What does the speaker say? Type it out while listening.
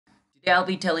Today I'll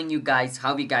be telling you guys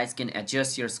how you guys can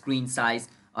adjust your screen size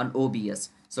on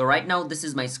OBS. So right now this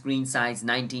is my screen size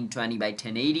 1920 by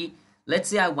 1080. Let's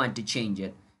say I want to change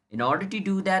it. In order to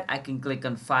do that, I can click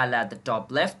on File at the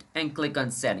top left and click on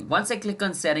Settings. Once I click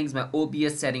on Settings, my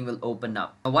OBS setting will open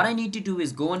up. Now what I need to do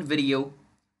is go on Video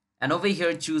and over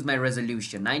here choose my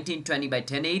resolution 1920 by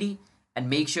 1080 and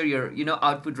make sure your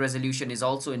output resolution is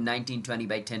also in 1920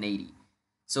 by 1080.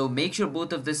 So make sure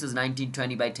both of this is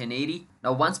 1920 by 1080.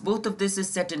 Now once both of this is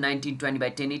set in 1920 by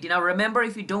 1080, now remember,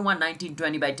 if you don't want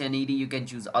 1920 by 1080, you can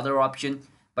choose other option.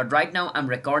 But right now I'm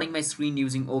recording my screen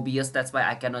using OBS, that's why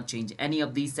I cannot change any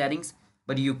of these settings,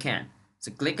 but you can.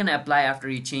 So click on apply after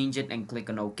you change it and click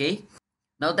on OK.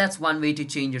 Now that's one way to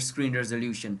change your screen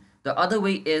resolution. The other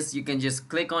way is you can just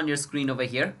click on your screen over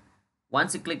here.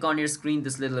 Once you click on your screen,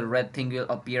 this little red thing will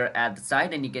appear at the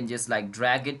side and you can just like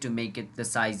drag it to make it the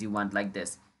size you want, like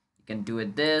this. You can do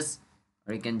it this,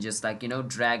 or you can just like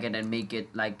drag it and make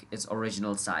it like its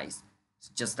original size.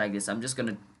 So just like this. I'm just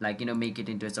gonna like make it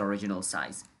into its original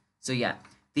size. So yeah,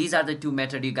 these are the two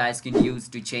methods you guys can use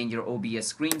to change your OBS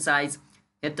screen size.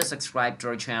 Hit the subscribe to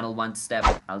our channel one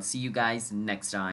step. I'll see you guys next time.